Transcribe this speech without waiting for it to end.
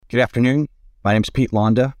Good afternoon. My name is Pete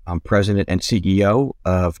Londa. I'm President and CEO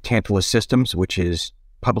of Tantalus Systems, which is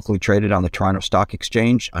publicly traded on the Toronto Stock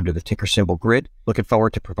Exchange under the ticker symbol GRID. Looking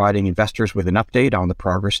forward to providing investors with an update on the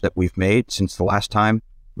progress that we've made since the last time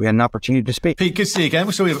we had an opportunity to speak. Pete, good to see you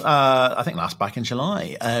again. So we've, I think last back in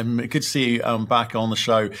July. Good to see you back on the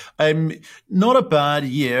show. Not a bad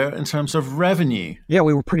year in terms of revenue. Yeah,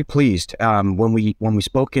 we were pretty pleased. When we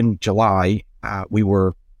spoke in July, we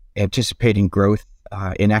were anticipating growth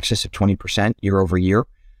in excess of 20% year over year.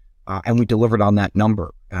 And we delivered on that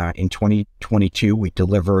number. In 2022, we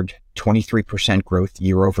delivered 23% growth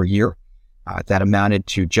year over year. That amounted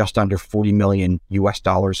to just under $40 million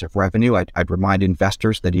of revenue. I'd remind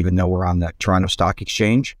investors that even though we're on the Toronto Stock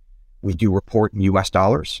Exchange, we do report in US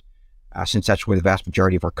dollars, since that's where the vast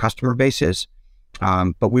majority of our customer base is.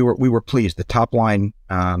 But we were pleased. The top line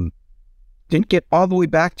didn't get all the way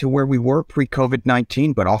back to where we were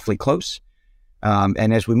pre-COVID-19, but awfully close.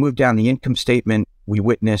 And as we moved down the income statement, we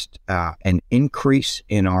witnessed an increase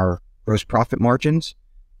in our gross profit margins,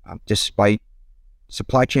 despite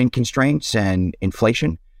supply chain constraints and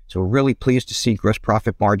inflation. So we're really pleased to see gross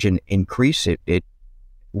profit margin increase. It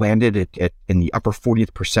landed in the upper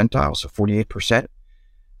 40th percentile, so 48%.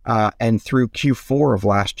 And through Q4 of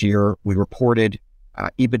last year, we reported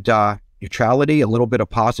EBITDA neutrality, a little bit of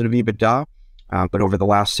positive EBITDA. But over the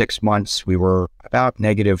last 6 months, we were about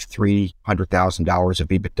negative $300,000 of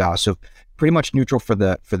EBITDA. So pretty much neutral for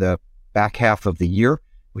the back half of the year,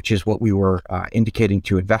 which is what we were indicating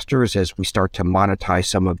to investors as we start to monetize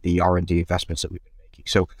some of the R&D investments that we've been making.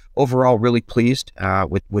 So overall, really pleased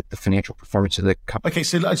with the financial performance of the company. Okay,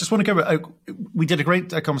 so I just want to go over, we did a great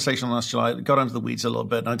conversation last July, got into the weeds a little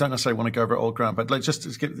bit, and I don't necessarily want to go over all ground, but let's do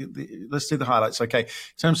the highlights. Okay,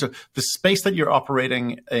 in terms of the space that you're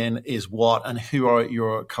operating in is what, and who are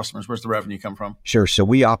your customers? Where's the revenue come from? Sure, so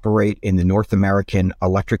we operate in the North American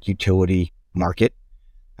electric utility market.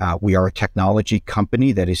 We are a technology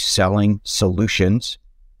company that is selling solutions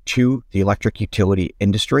to the electric utility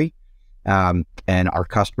industry. And our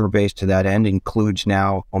customer base to that end includes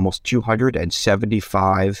now almost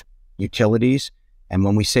 275 utilities. And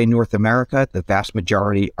when we say North America, the vast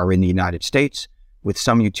majority are in the United States, with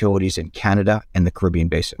some utilities in Canada and the Caribbean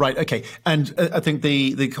basin. Right. Okay. And I think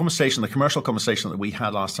the conversation, the commercial conversation that we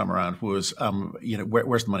had last time around was,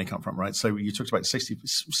 where's the money come from, right? So you talked about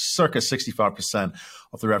circa 65%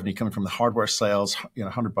 of the revenue coming from the hardware sales,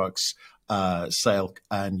 $100 sale,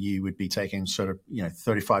 and you would be taking sort of,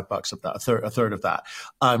 $35 of that, a third of that.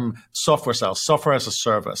 Software sales, software as a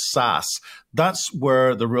service, SaaS, that's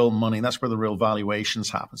where the real money, that's where the real valuations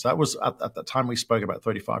happens. That was at the time we spoke about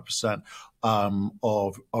 35%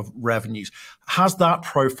 of revenues. Has that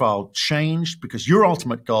profile changed? Because your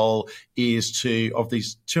ultimate goal is of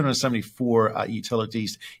these 274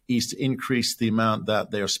 utilities, is to increase the amount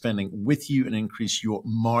that they are spending with you and increase your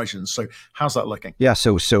margins. So how's that looking? Yeah,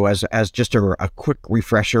 so as just a quick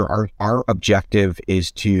refresher, our objective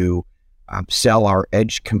is to sell our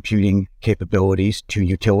edge computing capabilities to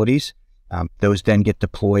utilities. Those then get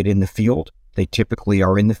deployed in the field. They typically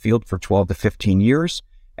are in the field for 12 to 15 years.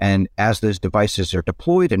 And as those devices are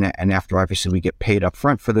deployed, and after obviously we get paid up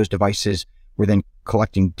front for those devices, we're then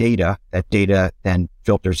collecting data. That data then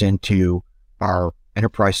filters into our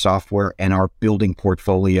enterprise software and our building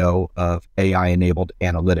portfolio of AI-enabled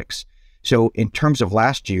analytics. So in terms of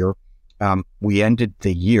last year, we ended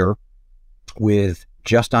the year with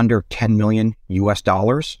just under $10 million US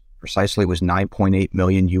dollars. Precisely, it was $9.8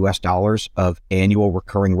 million US dollars of annual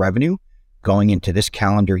recurring revenue going into this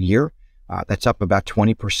calendar year. That's up about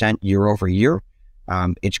 20% year over year.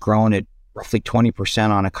 It's grown at roughly 20%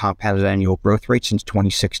 on a compounded annual growth rate since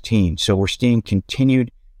 2016. So we're seeing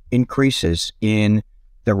continued increases in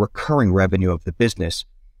the recurring revenue of the business.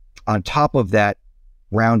 On top of that,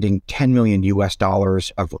 rounding $10 million US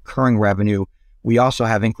dollars of recurring revenue, we also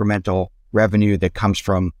have incremental revenue that comes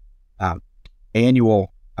from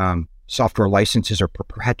annual software licenses or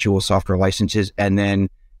perpetual software licenses, and then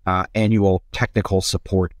annual technical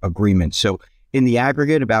support agreements. So in the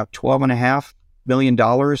aggregate, about $12.5 million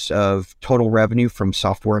of total revenue from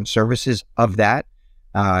software and services. Of that,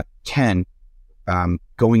 10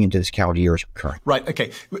 going into this calendar year is recurring. Right.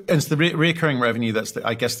 Okay. And it's the recurring revenue that's,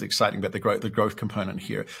 I guess, the exciting bit, the growth component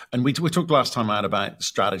here. And we talked last time out about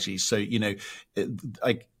strategies. So,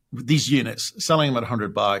 these units, selling them at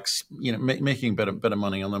 $100, making a bit of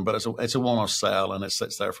money on them, but it's a one-off sale, and it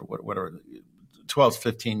sits there for whatever 12 to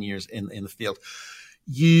 15 years in the field.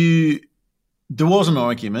 There was an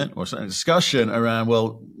argument or a discussion around,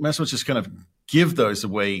 well, might as well just kind of give those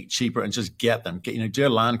away cheaper and just get them, do a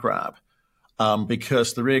land grab.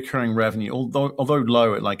 because the recurring revenue, although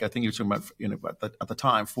low, like I think you were talking about, at the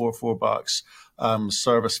time, $4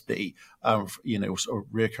 service fee, or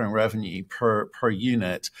recurring revenue per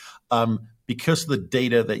unit. Because of the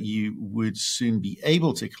data that you would soon be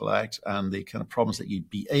able to collect and the kind of problems that you'd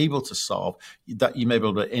be able to solve, that you may be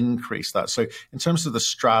able to increase that. So in terms of the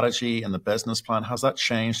strategy and the business plan, has that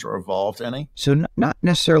changed or evolved any? So not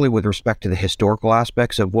necessarily with respect to the historical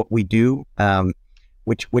aspects of what we do,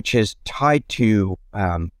 which is tied to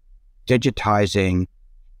digitizing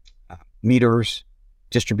meters,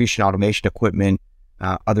 distribution automation equipment,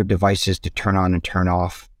 other devices to turn on and turn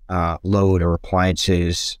off load or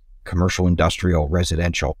appliances, commercial, industrial,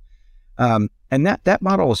 residential. And that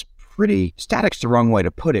model is pretty, static's the wrong way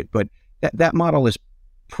to put it, but that model is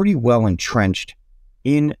pretty well entrenched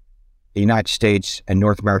in the United States and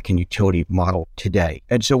North American utility model today.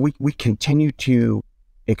 And so we continue to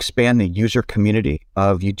expand the user community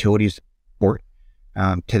of utilities. To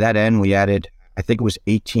that end, we added, I think it was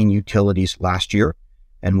 18 utilities last year,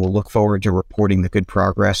 and we'll look forward to reporting the good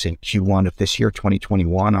progress in Q1 of this year,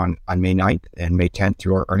 2021, on May 9th and May 10th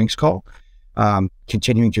through our earnings call,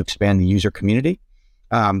 continuing to expand the user community.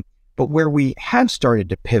 But where we have started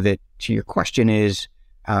to pivot, to your question, is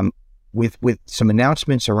with some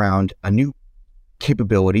announcements around a new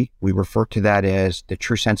capability. We refer to that as the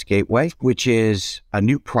TrueSense Gateway, which is a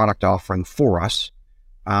new product offering for us.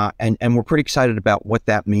 And we're pretty excited about what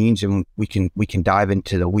that means, and we can dive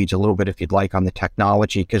into the weeds a little bit if you'd like on the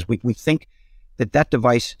technology, because we think that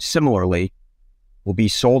device similarly will be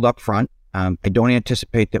sold up front. I don't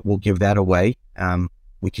anticipate that we'll give that away.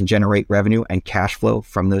 We can generate revenue and cash flow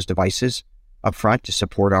from those devices up front to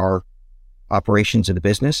support our operations of the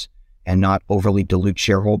business and not overly dilute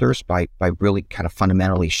shareholders by really kind of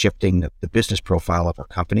fundamentally shifting the business profile of our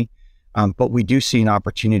company. But we do see an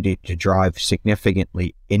opportunity to drive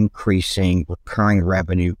significantly increasing recurring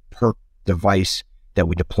revenue per device that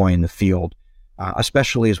we deploy in the field,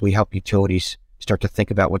 especially as we help utilities start to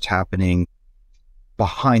think about what's happening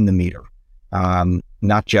behind the meter,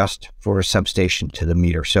 not just for a substation to the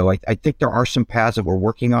meter. So I think there are some paths that we're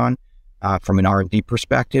working on from an R&D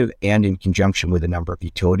perspective and in conjunction with a number of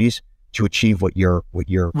utilities to achieve what you're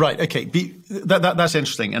right. Okay, that's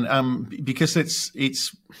interesting, and because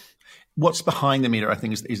it's what's behind the meter, I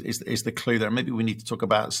think is the clue there. Maybe we need to talk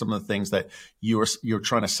about some of the things that you're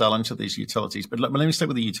trying to sell into these utilities. But let me start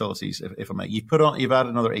with the utilities, if I may. You've added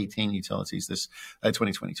another 18 utilities this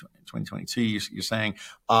 2022. You're saying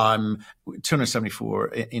 274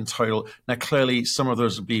 in total. Now, clearly, some of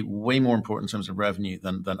those will be way more important in terms of revenue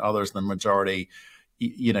than others. The majority,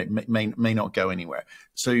 may not go anywhere.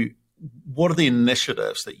 So, what are the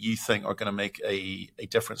initiatives that you think are going to make a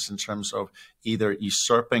difference in terms of either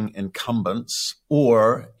usurping incumbents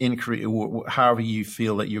or however you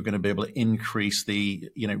feel that you're going to be able to increase the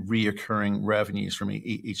reoccurring revenues from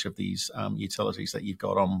each of these utilities that you've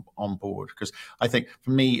got on board? Because I think for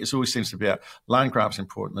me, it always seems to be a land grab's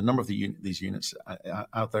important. The number of these units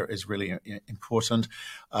out there is really important.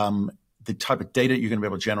 The type of data you're going to be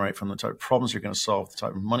able to generate from the type of problems you're going to solve, the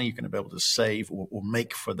type of money you're going to be able to save or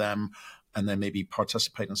make for them, and then maybe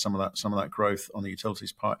participate in some of that growth on the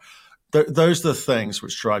utilities part. Those are the things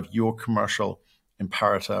which drive your commercial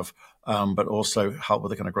imperative, but also help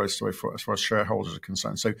with the kind of growth story as far as shareholders are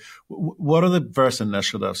concerned. So what are the various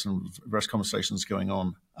initiatives and various conversations going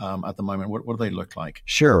on at the moment? What do they look like?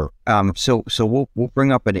 Sure. So we'll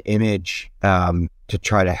bring up an image to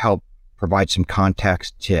try to help provide some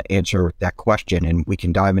context to answer that question, and we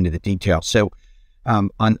can dive into the details. So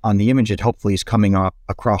on the image that hopefully is coming up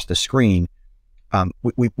across the screen,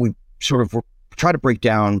 we sort of try to break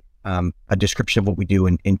down a description of what we do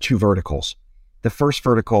in two verticals. The first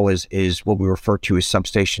vertical is what we refer to as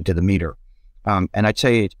substation to the meter. And I'd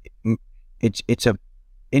say it's a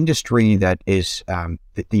industry that is,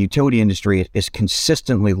 the utility industry is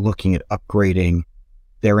consistently looking at upgrading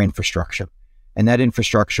their infrastructure. And that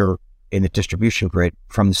infrastructure in the distribution grid,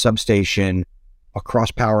 from the substation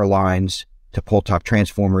across power lines to pole top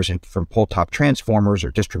transformers, and from pole top transformers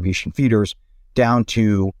or distribution feeders down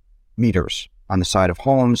to meters on the side of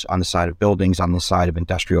homes, on the side of buildings, on the side of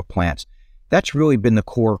industrial plants. That's really been the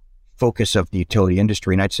core focus of the utility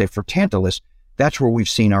industry. And I'd say for Tantalus, that's where we've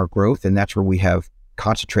seen our growth, and that's where we have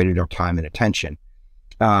concentrated our time and attention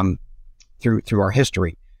through our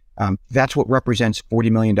history. That's what represents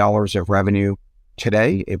 $40 million of revenue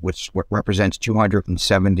today. It was what represents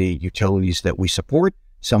 270 utilities that we support,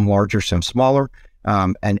 some larger, some smaller,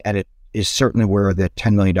 and it is certainly where the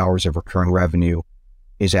 $10 million of recurring revenue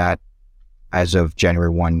is at as of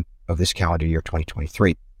January 1 of this calendar year,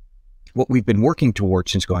 2023. What we've been working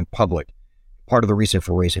towards since going public, part of the reason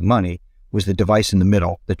for raising money was the device in the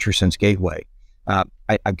middle, the TrueSense Gateway.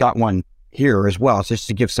 I've got one here as well, so just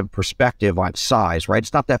to give some perspective on size, right?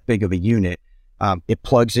 It's not that big of a unit. It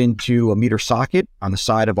plugs into a meter socket on the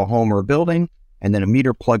side of a home or a building, and then a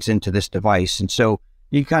meter plugs into this device. And so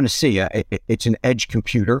you kind of see it's an edge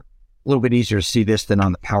computer. A little bit easier to see this than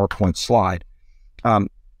on the PowerPoint slide.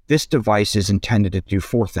 This device is intended to do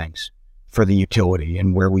four things for the utility,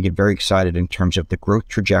 and where we get very excited in terms of the growth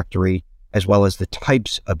trajectory, as well as the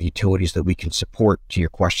types of utilities that we can support, to your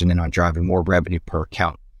question, and on driving more revenue per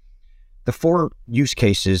account. The four use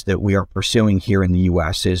cases that we are pursuing here in the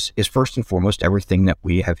US is first and foremost everything that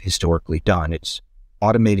we have historically done. It's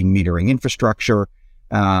automating metering infrastructure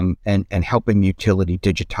and helping the utility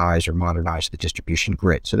digitize or modernize the distribution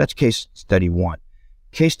grid. So that's case study one.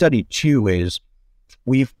 Case study two is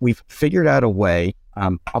we've figured out a way.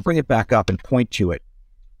 I'll bring it back up and point to it.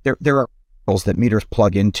 There are holes that meters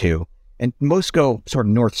plug into, and most go sort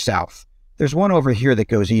of north-south. There's one over here that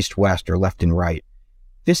goes east-west or left and right.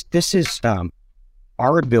 This is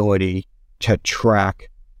our ability to track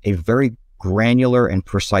a very granular and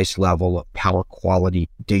precise level of power quality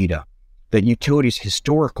data that utilities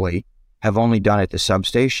historically have only done at the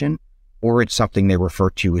substation, or it's something they refer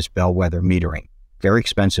to as bellwether metering. Very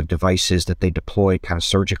expensive devices that they deploy kind of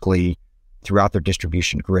surgically throughout their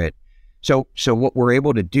distribution grid. So what we're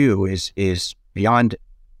able to do is beyond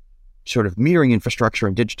sort of metering infrastructure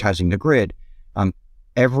and digitizing the grid,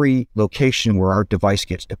 every location where our device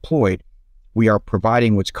gets deployed, we are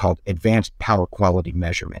providing what's called advanced power quality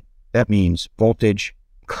measurement. That means voltage,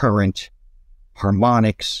 current,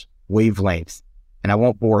 harmonics, wavelength. And I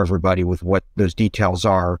won't bore everybody with what those details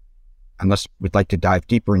are unless we'd like to dive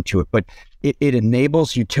deeper into it. But it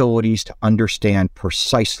enables utilities to understand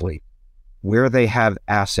precisely where they have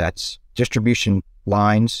assets, distribution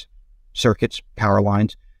lines, circuits, power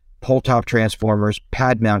lines, pole-top transformers,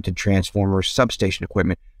 pad-mounted transformers, substation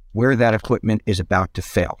equipment, where that equipment is about to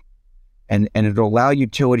fail. And it'll allow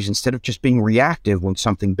utilities, instead of just being reactive when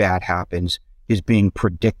something bad happens, is being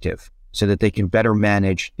predictive so that they can better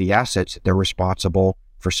manage the assets that they're responsible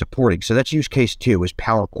for supporting. So that's use case two, is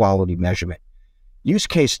power quality measurement. Use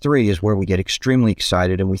case three is where we get extremely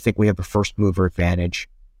excited and we think we have a first mover advantage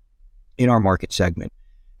in our market segment.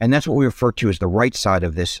 And that's what we refer to as the right side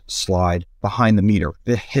of this slide, behind the meter.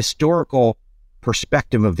 The historical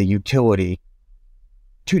perspective of the utility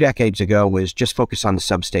 2 decades ago was just focus on the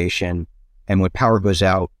substation. And when power goes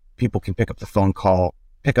out, people can pick up the phone, call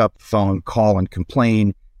and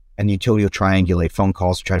complain, and the utility will triangulate phone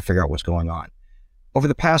calls to try to figure out what's going on. Over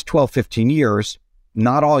the past 12, 15 years,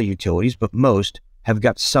 not all utilities, but most, have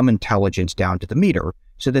got some intelligence down to the meter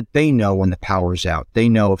so that they know when the power is out. They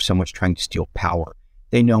know if someone's trying to steal power.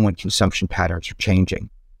 They know when consumption patterns are changing.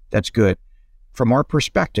 That's good. From our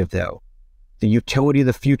perspective, though, the utility of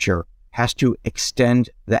the future has to extend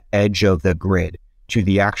the edge of the grid to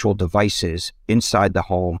the actual devices inside the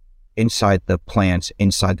home, inside the plants,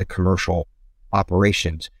 inside the commercial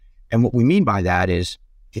operations. And what we mean by that is,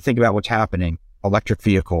 if you think about what's happening, electric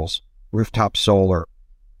vehicles, rooftop solar,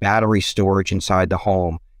 battery storage inside the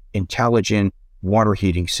home, intelligent water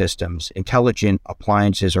heating systems, intelligent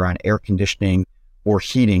appliances around air conditioning or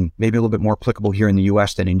heating, maybe a little bit more applicable here in the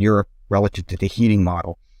US than in Europe relative to the heating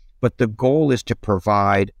model. But the goal is to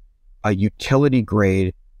provide a utility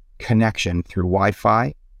grade connection through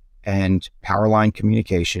Wi-Fi and power line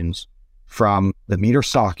communications from the meter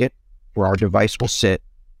socket, where our device will sit,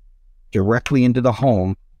 directly into the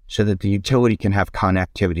home so that the utility can have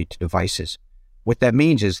connectivity to devices. What that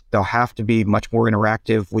means is they'll have to be much more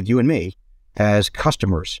interactive with you and me as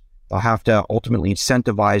customers. They'll have to ultimately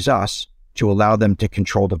incentivize us to allow them to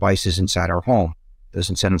control devices inside our home. Those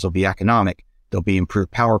incentives will be economic. They'll be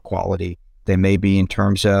improved power quality. They may be in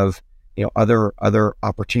terms of other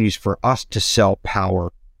opportunities for us to sell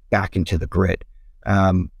power back into the grid,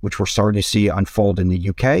 which we're starting to see unfold in the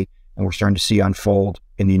UK, and we're starting to see unfold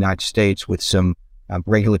in the United States with some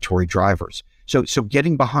regulatory drivers. So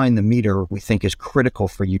getting behind the meter, we think, is critical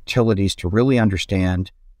for utilities to really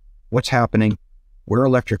understand what's happening, where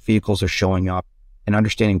electric vehicles are showing up, and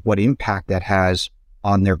understanding what impact that has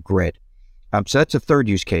on their grid. So that's a third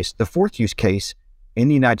use case. The fourth use case, in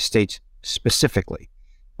the United States specifically,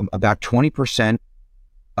 about 20%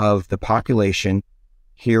 of the population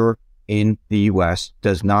here in the US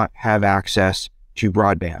does not have access to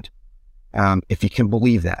broadband, if you can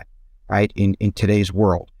believe that, right, in today's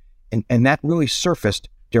world. And that really surfaced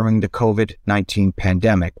during the COVID-19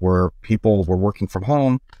 pandemic, where people were working from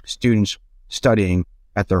home, students studying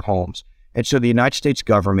at their homes. And so the United States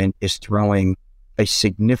government is throwing a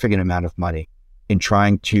significant amount of money in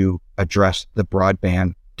trying to address the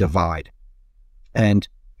broadband divide. And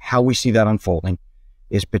how we see that unfolding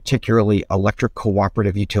is particularly electric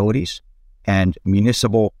cooperative utilities and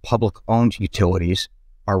municipal public-owned utilities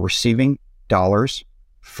are receiving dollars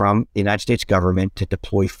from the United States government to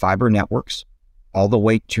deploy fiber networks all the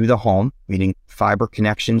way to the home, meaning fiber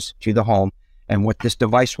connections to the home. And what this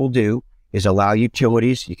device will do is allow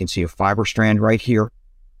utilities, you can see a fiber strand right here,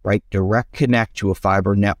 right, direct connect to a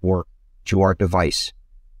fiber network to our device.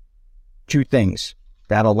 Two things.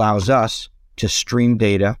 That allows us to stream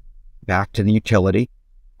data back to the utility,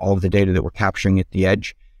 all of the data that we're capturing at the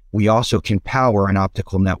edge. We also can power an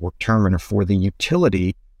optical network terminal for the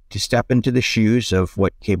utility to step into the shoes of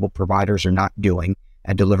what cable providers are not doing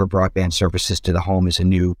and deliver broadband services to the home as a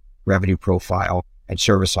new revenue profile and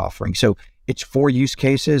service offering. So it's 4 use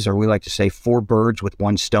cases, or we like to say 4 birds with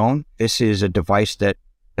 1 stone. This is a device that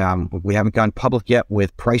we haven't gone public yet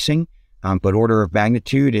with pricing, but order of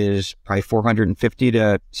magnitude is probably $450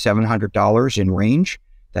 to $700 in range.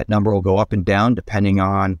 That number will go up and down depending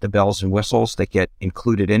on the bells and whistles that get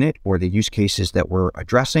included in it or the use cases that we're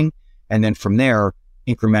addressing. And then from there,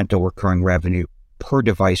 incremental recurring revenue per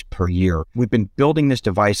device per year. We've been building this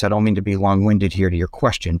device. I don't mean to be long-winded here to your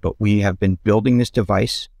question, but we have been building this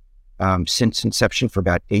device since inception for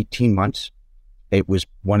about 18 months. It was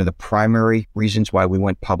one of the primary reasons why we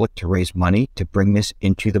went public, to raise money to bring this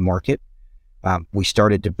into the market. We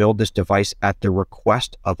started to build this device at the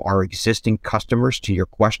request of our existing customers, to your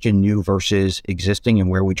question, new versus existing and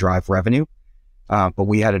where we drive revenue. But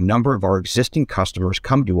we had a number of our existing customers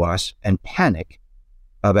come to us and panic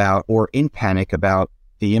about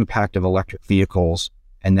the impact of electric vehicles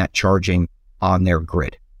and that charging on their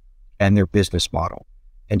grid and their business model.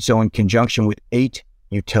 And so in conjunction with 8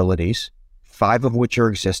 utilities, 5 of which are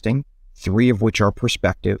existing, 3 of which are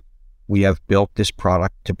prospective, we have built this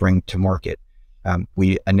product to bring to market.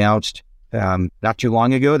 We announced not too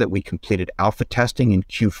long ago that we completed alpha testing in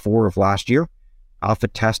Q4 of last year. Alpha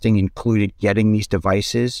testing included getting these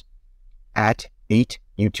devices at 8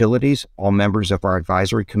 utilities, all members of our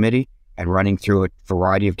advisory committee, and running through a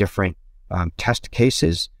variety of different test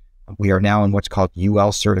cases. We are now in what's called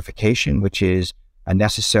UL certification, which is a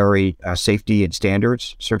necessary safety and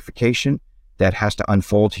standards certification that has to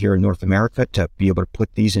unfold here in North America to be able to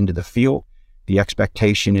put these into the field. The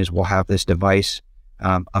expectation is we'll have this device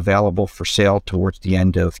available for sale towards the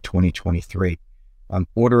end of 2023.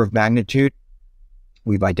 Order of magnitude,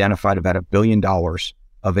 we've identified about $1 billion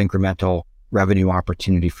of incremental revenue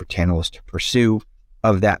opportunity for Tantalus to pursue.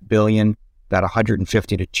 Of that billion, about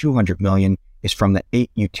 150 to 200 million is from the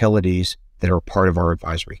 8 utilities that are part of our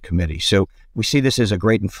advisory committee. So we see this as a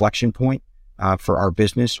great inflection point for our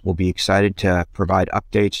business. We'll be excited to provide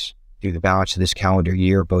updates through the balance of this calendar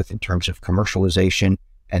year, both in terms of commercialization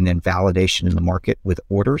and then validation in the market with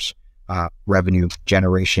orders, revenue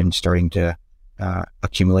generation starting to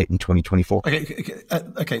accumulate in 2024.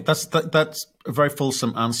 Okay. That's a very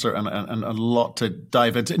fulsome answer and a lot to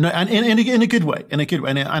dive into. No, and in a good way, and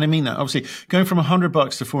I mean that. Obviously, going from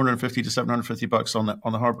 $100 to $450 to $750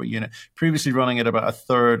 on the hardware unit, previously running at about a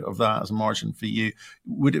third of that as a margin for you.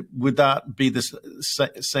 Would that be the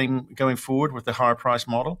same going forward with the higher price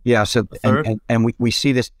model? Yeah. So and we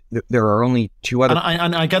see this. There are only 2 other.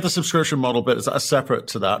 And I get the subscription model, but it's separate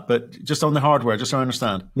to that. But just on the hardware, just so I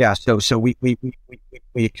understand. Yeah. So we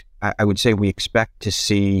I would say we expect to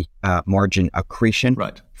see margin accretion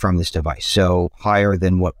from this device. So higher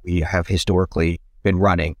than what we have historically been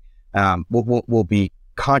running. We'll be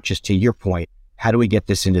conscious, to your point, how do we get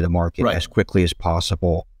this into the market as quickly as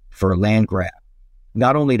possible for a land grab,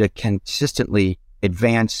 not only to consistently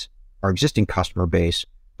advance our existing customer base,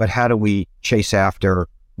 but how do we chase after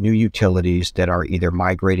new utilities that are either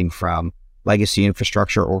migrating from legacy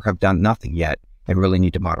infrastructure or have done nothing yet and really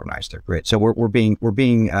need to modernize their grid. So we're being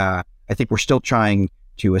I think we're still trying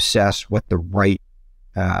to assess what the right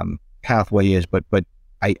pathway is, but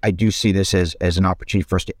I do see this as an opportunity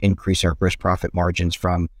for us to increase our gross profit margins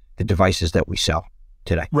from the devices that we sell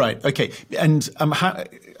today. Right. Okay. And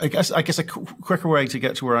I guess a quicker way to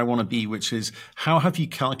get to where I want to be, which is how have you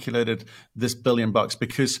calculated this $1 billion?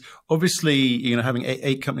 Because obviously, having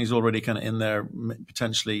 8 companies already kind of in there,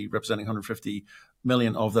 potentially representing 150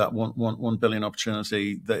 million of that 1 billion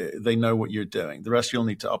opportunity, they know what you're doing. The rest you'll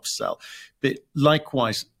need to upsell. But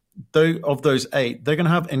likewise, of those 8, they're going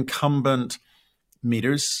to have incumbent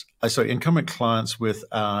clients with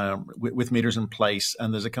meters in place,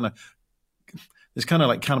 and there's kind of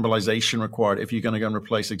like cannibalization required if you're going to go and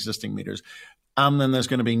replace existing meters. And then there's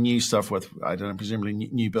going to be new stuff with, I don't know, presumably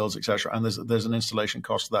new builds, et cetera. And there's an installation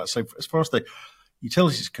cost to that. So as far as the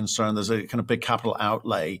utility is concerned, there's a kind of big capital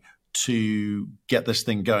outlay to get this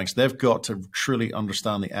thing going. So they've got to truly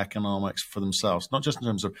understand the economics for themselves, not just in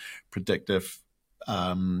terms of predictive,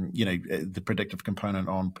 the predictive component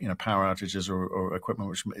on, power outages or equipment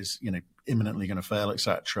which is, imminently going to fail,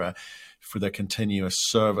 etc., for their continuous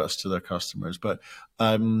service to their customers. But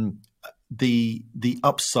the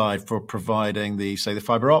upside for providing the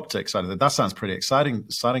fiber optic side of it, that sounds pretty exciting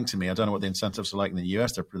to me. I don't know what the incentives are like in the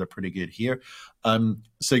US. They're pretty good here.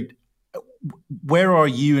 So where are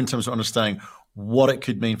you in terms of understanding what it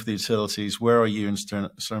could mean for the utilities? Where are you in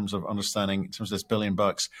terms of understanding, in terms of this $1 billion,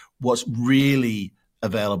 what's really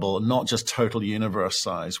available, not just total universe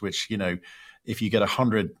size, which, if you get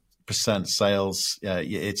 100% sales,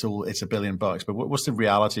 it's $1 billion. But what's the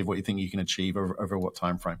reality of what you think you can achieve over what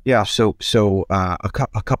time frame? Yeah, so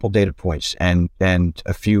a couple data points and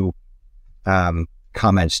a few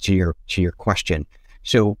comments to your question.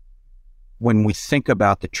 So when we think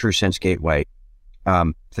about the TrueSense Gateway,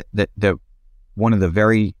 the one of the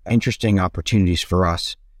very interesting opportunities for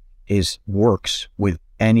us is works with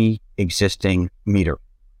any existing meter.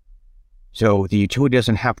 So the utility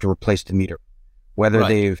doesn't have to replace the meter, whether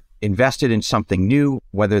they've invested in something new,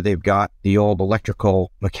 whether they've got the old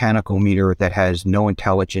electrical mechanical meter that has no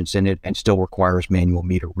intelligence in it and still requires manual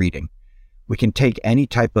meter reading. We can take any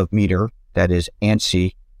type of meter that is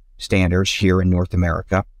ANSI standards here in North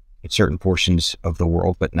America, in certain portions of the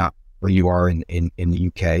world, but not where you are in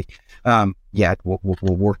the UK.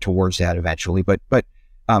 We'll work towards that eventually, but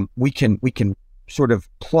we can sort of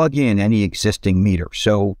plug in any existing meter.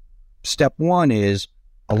 So step one is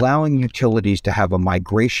allowing utilities to have a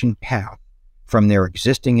migration path from their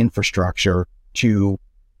existing infrastructure to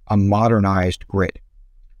a modernized grid.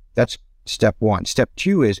 That's step one. Step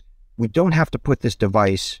two is we don't have to put this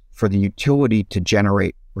device for the utility to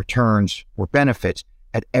generate returns or benefits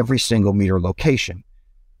at every single meter location.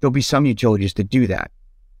 There'll be some utilities that do that.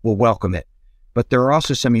 We'll welcome it. But there are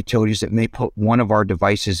also some utilities that may put one of our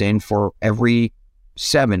devices in for every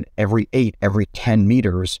 7, every 8, every 10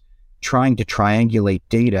 meters, trying to triangulate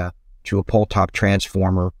data to a pole top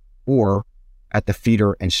transformer or at the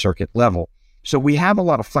feeder and circuit level. So we have a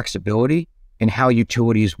lot of flexibility in how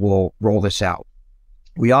utilities will roll this out.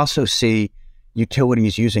 We also see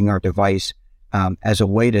utilities using our device as a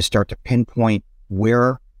way to start to pinpoint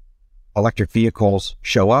where electric vehicles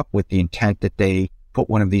show up, with the intent that they put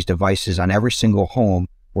one of these devices on every single home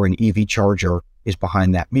where an EV charger is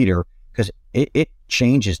behind that meter, because it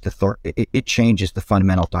changes the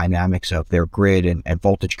fundamental dynamics of their grid and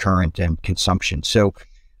voltage, current, and consumption. So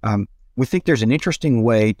we think there's an interesting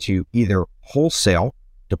way to either wholesale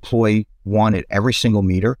deploy one at every single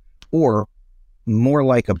meter, or more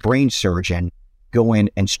like a brain surgeon, go in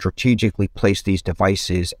and strategically place these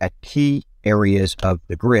devices at key areas of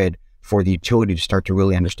the grid for the utility to start to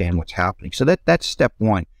really understand what's happening. So that's step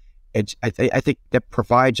one. I think that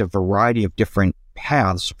provides a variety of different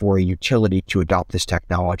paths for a utility to adopt this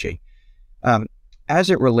technology. As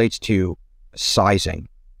it relates to sizing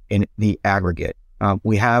in the aggregate,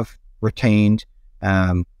 we have retained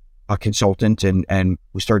a consultant, and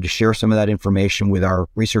we started to share some of that information with our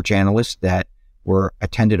research analysts that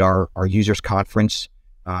attended our users conference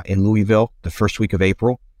in Louisville the first week of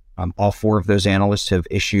April. All 4 of those analysts have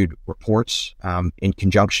issued reports in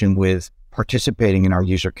conjunction with participating in our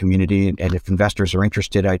user community. And if investors are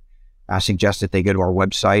interested, I suggest that they go to our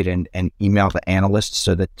website and email the analysts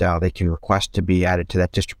so that they can request to be added to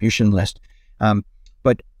that distribution list.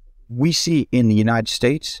 But we see in the United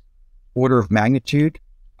States, order of magnitude,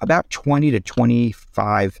 about 20 to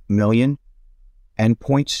 25 million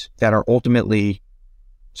endpoints that are ultimately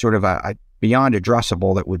sort of a beyond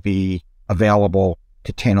addressable that would be available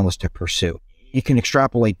to Tantalus to pursue. You can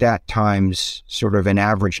extrapolate that times sort of an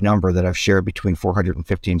average number that I've shared between $450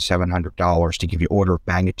 and $700 to give you order of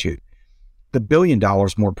magnitude. The $1 billion,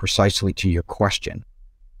 more precisely to your question,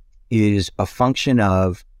 is a function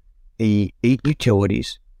of the 8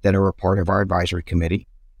 utilities that are a part of our advisory committee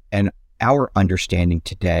and our understanding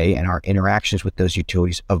today and our interactions with those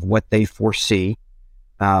utilities of what they foresee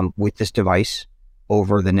with this device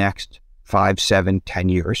over the next 5, 7, 10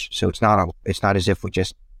 years. So it's not as if we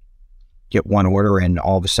just get one order and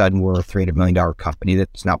all of a sudden we're a $300 million company.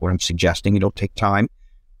 That's not what I'm suggesting. It'll take time,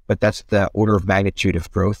 but that's the order of magnitude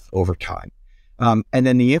of growth over time. And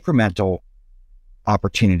then the incremental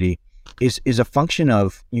opportunity is a function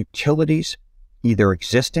of utilities, either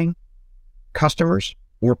existing customers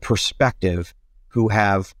or prospective, who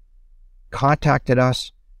have contacted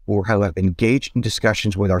us or who have engaged in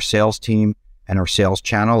discussions with our sales team and our sales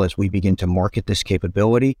channel as we begin to market this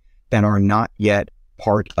capability, that are not yet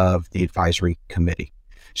part of the advisory committee.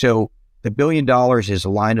 So The $1 billion is a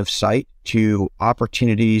line of sight to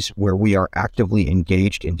opportunities where we are actively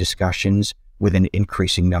engaged in discussions with an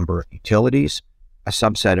increasing number of utilities. A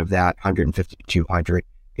subset of that, 150 to 200,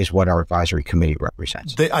 is what our advisory committee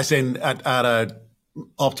represents. I say at a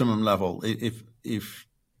optimum level, if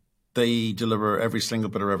they deliver every single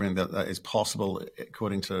bit of revenue that is possible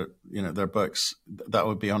according to their books, that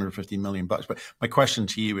would be 150 million bucks. But my question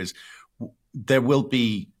to you is, there will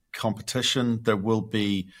be competition, there will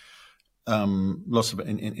be lots of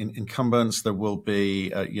incumbents, there will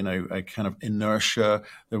be a kind of inertia,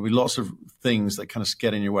 there will be lots of things that kind of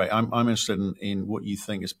get in your way. I'm interested in what you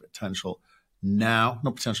think is potential now,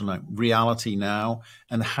 not potential now, reality now,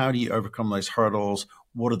 and how do you overcome those hurdles?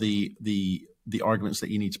 What are the arguments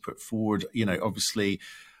that you need to put forward? Obviously,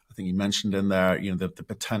 I think you mentioned in there, the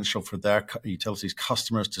potential for their utilities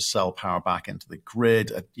customers to sell power back into the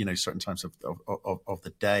grid at certain times of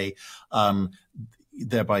the day,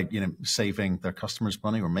 thereby saving their customers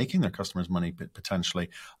money or making their customers money potentially.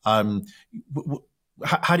 How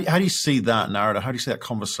do you see that narrative? How do you see that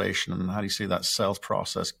conversation, and how do you see that sales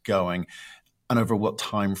process going? And over what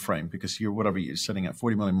time frame? Because you're sitting at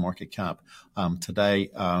 40 million market cap today.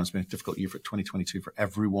 It's been a difficult year for 2022 for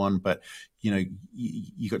everyone, but you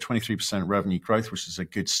got 23% revenue growth, which is a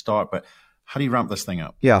good start. But how do you ramp this thing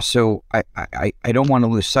up? Yeah, so I don't want to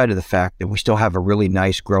lose sight of the fact that we still have a really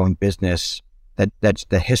nice growing business that's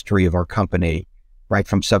the history of our company, right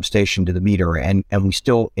from substation to the meter, and we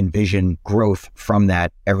still envision growth from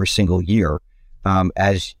that every single year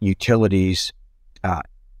as utilities.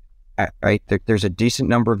 Right, there's a decent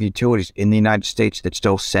number of utilities in the United States that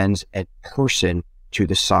still sends a person to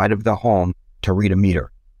the side of the home to read a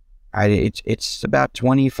meter. Right? It's about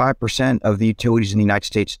 25% of the utilities in the United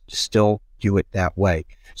States still do it that way.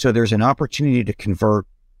 So there's an opportunity to convert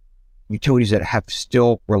utilities that have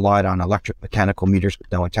still relied on electric mechanical meters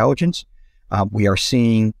with no intelligence. We are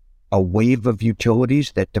seeing a wave of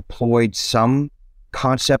utilities that deployed some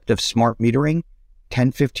concept of smart metering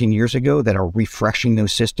 10, 15 years ago that are refreshing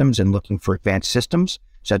those systems and looking for advanced systems.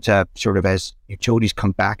 So it's a sort of, as utilities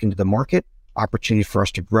come back into the market, opportunity for us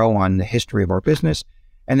to grow on the history of our business.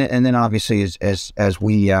 And then obviously as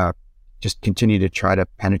we just continue to try to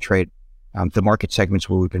penetrate the market segments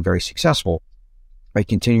where we've been very successful, by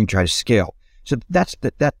continuing to try to scale. So that's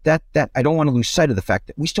that I don't want to lose sight of the fact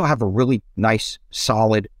that we still have a really nice,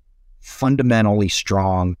 solid, fundamentally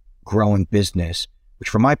strong, growing business, which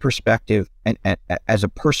from my perspective, and as a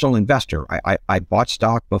personal investor, I bought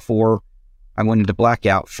stock before I went into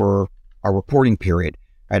blackout for our reporting period.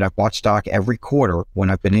 Right? I've bought stock every quarter when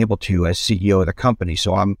I've been able to as CEO of the company.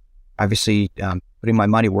 So I'm obviously putting my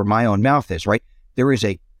money where my own mouth is, right? There is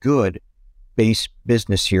a good base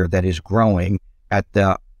business here that is growing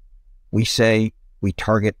we say we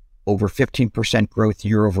target over 15% growth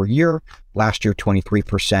year over year. Last year,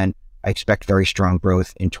 23%. I expect very strong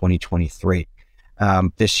growth in 2023.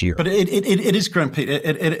 This year. But it is growing, Pete.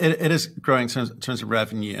 It is growing in terms of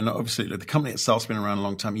revenue. And obviously, the company itself's been around a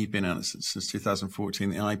long time. You've been at it since 2014.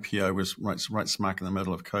 The IPO was right smack in the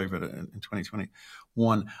middle of COVID in 2021.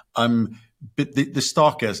 But the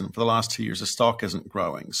stock isn't. For the last 2 years, the stock isn't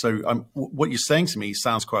growing. So what you're saying to me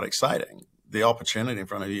sounds quite exciting. The opportunity in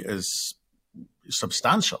front of you is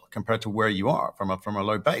substantial compared to where you are from a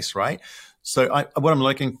low base, right? So what I'm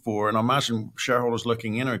looking for, and I imagine shareholders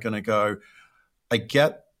looking in are going to go, I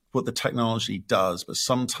get what the technology does, but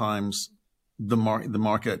sometimes the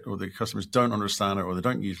market or the customers don't understand it, or they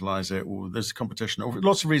don't utilize it, or there's competition, or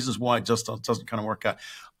lots of reasons why it just doesn't kind of work out.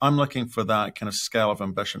 I'm looking for that kind of scale of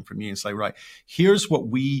ambition from you and say, right, here's what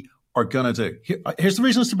we are going to do. Here's the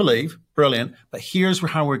reasons to believe, brilliant, but here's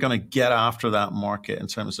how we're going to get after that market in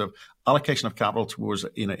terms of allocation of capital towards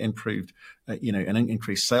improved, an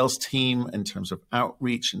increased sales team, in terms of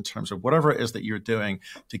outreach, in terms of whatever it is that you're doing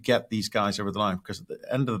to get these guys over the line. Because at the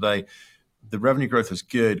end of the day, the revenue growth is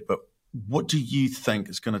good, but what do you think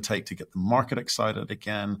it's going to take to get the market excited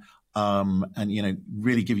again? And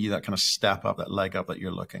really give you that kind of step up, that leg up that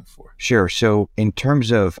you're looking for. Sure. So in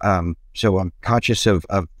terms of, so I'm conscious of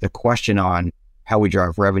the question on how we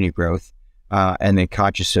drive revenue growth, and then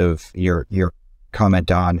conscious of your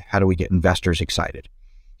comment on how do we get investors excited,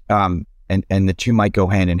 and the two might go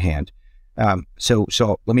hand in hand. So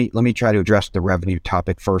let me try to address the revenue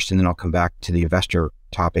topic first, and then I'll come back to the investor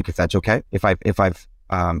topic, if that's okay. If I've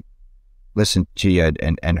listened to you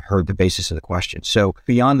and heard the basis of the question. So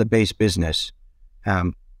beyond the base business,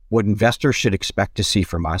 what investors should expect to see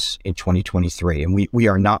from us in 2023, and we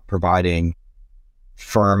are not providing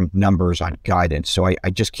firm numbers on guidance. So I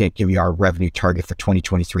just can't give you our revenue target for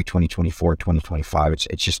 2023, 2024, 2025.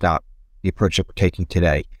 It's just not the approach that we're taking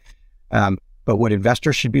today. But what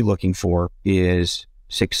investors should be looking for is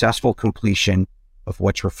successful completion of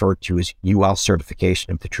what's referred to as UL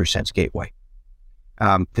certification of the TrueSense Gateway.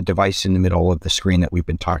 The device in the middle of the screen that we've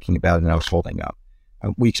been talking about and I was holding up.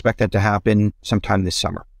 We expect that to happen sometime this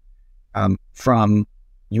summer. From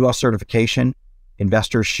UL certification,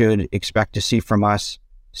 investors should expect to see from us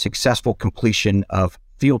successful completion of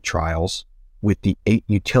field trials with the 8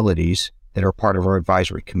 utilities that are part of our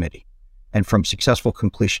advisory committee. And from successful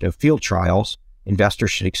completion of field trials,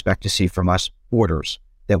 investors should expect to see from us orders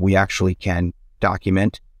that we actually can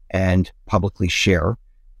document and publicly share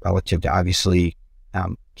relative to obviously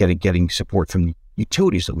getting support from the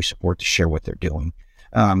utilities that we support to share what they're doing.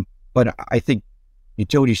 But I think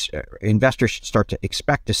investors should start to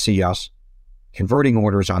expect to see us converting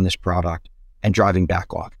orders on this product and driving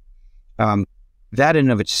backlog. That in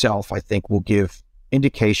and of itself, I think, will give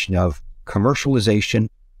indication of commercialization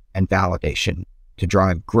and validation to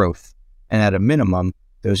drive growth. And at a minimum,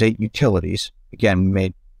 those 8 utilities, again,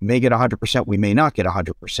 we may get 100%, we may not get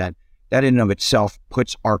 100%. That in and of itself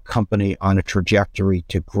puts our company on a trajectory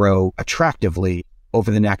to grow attractively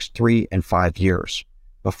over the next 3 and 5 years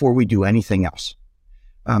before we do anything else.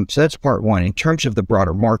 So that's part one. In terms of the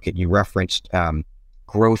broader market, you referenced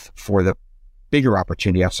growth for the bigger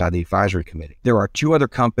opportunity outside the advisory committee. There are 2 other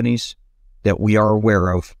companies that we are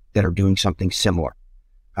aware of that are doing something similar.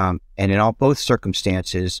 And in both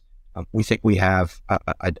circumstances, we think we have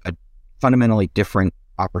a fundamentally different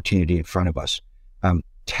opportunity in front of us.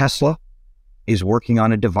 Tesla is working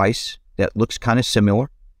on a device that looks kind of similar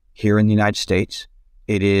here in the United States.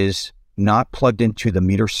 It is not plugged into the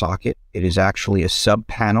meter socket. It is actually a sub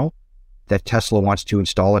panel that Tesla wants to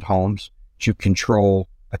install at homes to control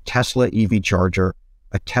a Tesla EV charger,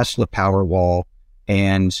 a Tesla power wall,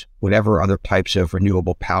 and whatever other types of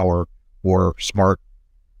renewable power or smart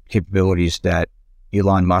capabilities that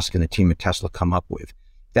Elon Musk and the team at Tesla come up with.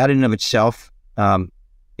 That in and of itself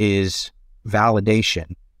is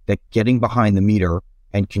validation that getting behind the meter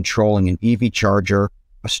and controlling an EV charger,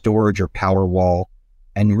 a storage or power wall,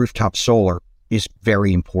 and rooftop solar is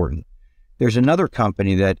very important. There's another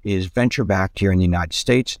company that is venture-backed here in the United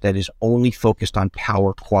States that is only focused on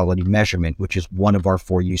power quality measurement, which is one of our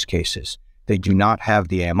 4 use cases. They do not have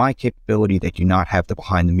the AMI capability. They do not have the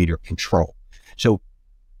behind-the-meter control. So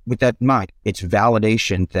with that in mind, it's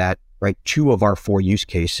validation that 2 of our 4 use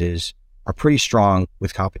cases are pretty strong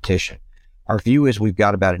with competition. Our view is we've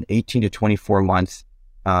got about an 18 to 24 month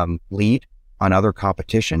lead on other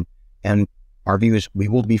competition. And our view is we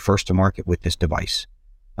will be first to market with this device.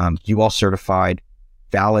 UL certified,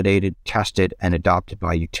 validated, tested, and adopted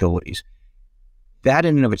by utilities. That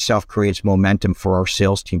in and of itself creates momentum for our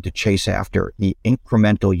sales team to chase after the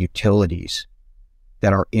incremental utilities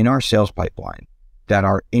that are in our sales pipeline that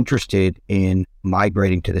are interested in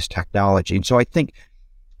migrating to this technology. And so I think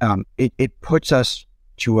it puts us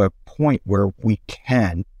to a point where we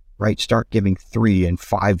can start giving 3 and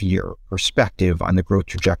 5 year perspective on the growth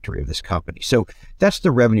trajectory of this company. So that's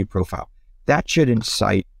the revenue profile. That should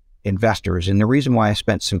incite investors. And the reason why I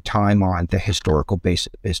spent some time on the historical base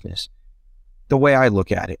of the business, the way I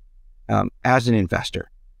look at it as an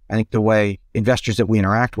investor, I think the way investors that we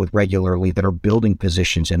interact with regularly that are building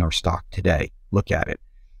positions in our stock today look at it.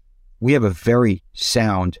 We have a very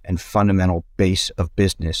sound and fundamental base of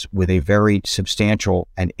business with a very substantial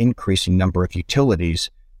and increasing number of utilities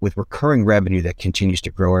with recurring revenue that continues to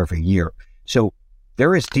grow every year. So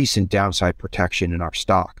there is decent downside protection in our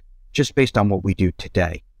stock just based on what we do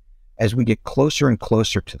today. As we get closer and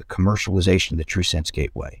closer to the commercialization of the TrueSense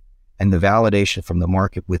Gateway and the validation from the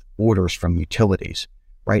market with orders from utilities,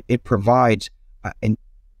 it provides an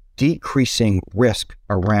decreasing risk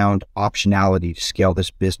around optionality to scale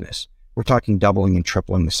this business. We're talking doubling and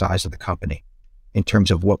tripling the size of the company in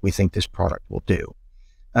terms of what we think this product will do.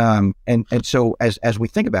 And so as we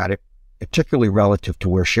think about it, particularly relative to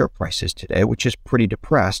where share price is today, which is pretty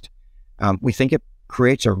depressed, we think it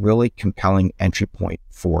creates a really compelling entry point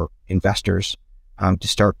for investors to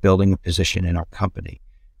start building a position in our company.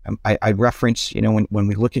 I reference, when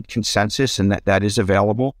we look at consensus, and that is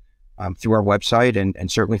available through our website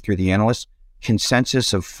and certainly through the analysts,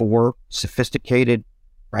 consensus of 4 sophisticated,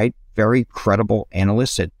 very credible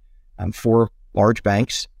analysts at 4 large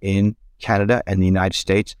banks in Canada and the United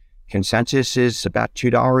States. Consensus is about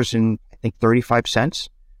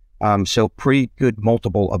 $2.35. So pretty good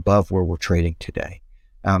multiple above where we're trading today.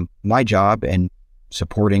 My job, and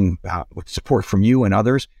supporting with support from you and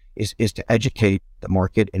others, is to educate the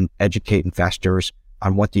market and educate investors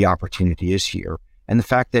on what the opportunity is here. And the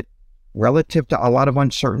fact that relative to a lot of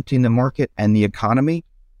uncertainty in the market and the economy,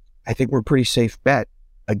 I think we're a pretty safe bet.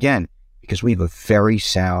 Again, because we have a very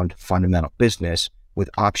sound fundamental business with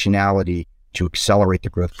optionality to accelerate the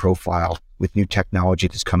growth profile with new technology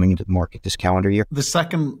that's coming into the market this calendar year. The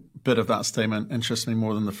second bit of that statement interests me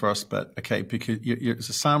more than the first bit, okay, because it's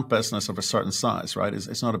a sound business of a certain size, right?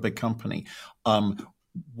 It's not a big company.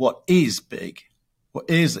 What is big, what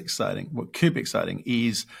is exciting, what could be exciting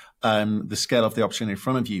is the scale of the opportunity in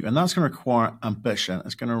front of you. And that's going to require ambition.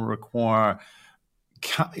 It's going to require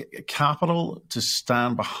capital to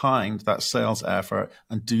stand behind that sales effort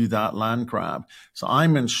and do that land grab. So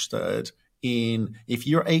I'm interested in, if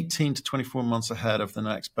you're 18 to 24 months ahead of the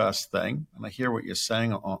next best thing, and I hear what you're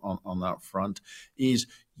saying on that front, is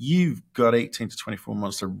you've got 18 to 24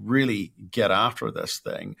 months to really get after this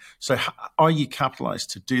thing. So are you capitalized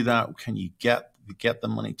to do that? Can you get the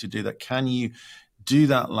money to do that? Can you do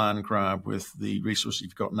that land grab with the resources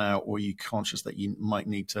you've got now, or are you conscious that you might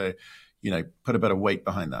need to, put a bit of weight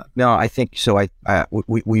behind that? No, I think so.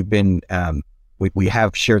 We've been, we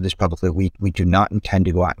have shared this publicly. We do not intend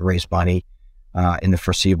to go out and raise money in the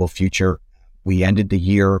foreseeable future. We ended the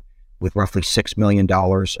year with roughly $6 million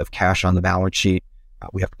of cash on the balance sheet.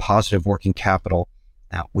 We have positive working capital.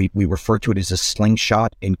 We refer to it as a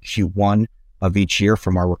slingshot in Q1 of each year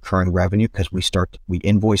from our recurring revenue, because we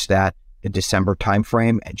invoice that the December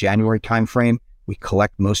timeframe and January timeframe. We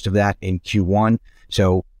collect most of that in Q1.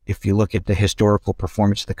 So if you look at the historical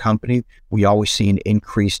performance of the company, we always see an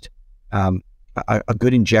increased, a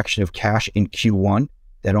good injection of cash in Q1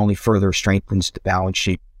 that only further strengthens the balance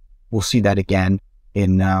sheet. We'll see that again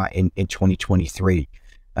in 2023.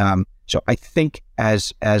 So I think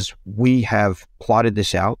as we have plotted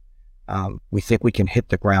this out, we think we can hit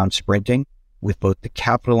the ground sprinting with both the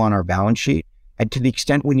capital on our balance sheet, and to the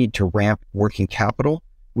extent we need to ramp working capital,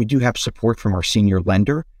 we do have support from our senior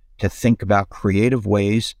lender to think about creative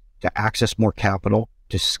ways to access more capital,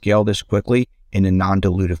 to scale this quickly in a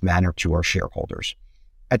non-dilutive manner to our shareholders.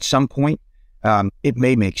 At some point, it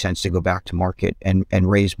may make sense to go back to market and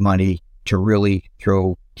raise money to really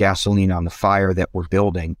throw gasoline on the fire that we're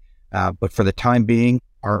building. But for the time being,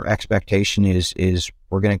 our expectation is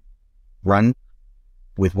we're going to run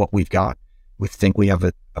with what we've got. We think we have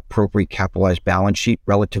an appropriate capitalized balance sheet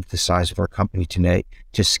relative to the size of our company today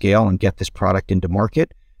to scale and get this product into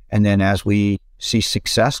market. And then as we see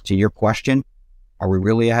success, to your question, are we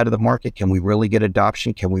really ahead of the market? Can we really get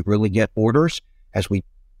adoption? Can we really get orders? As we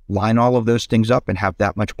line all of those things up and have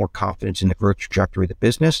that much more confidence in the growth trajectory of the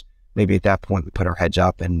business, maybe at that point we put our heads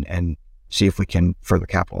up and see if we can further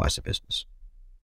capitalize the business.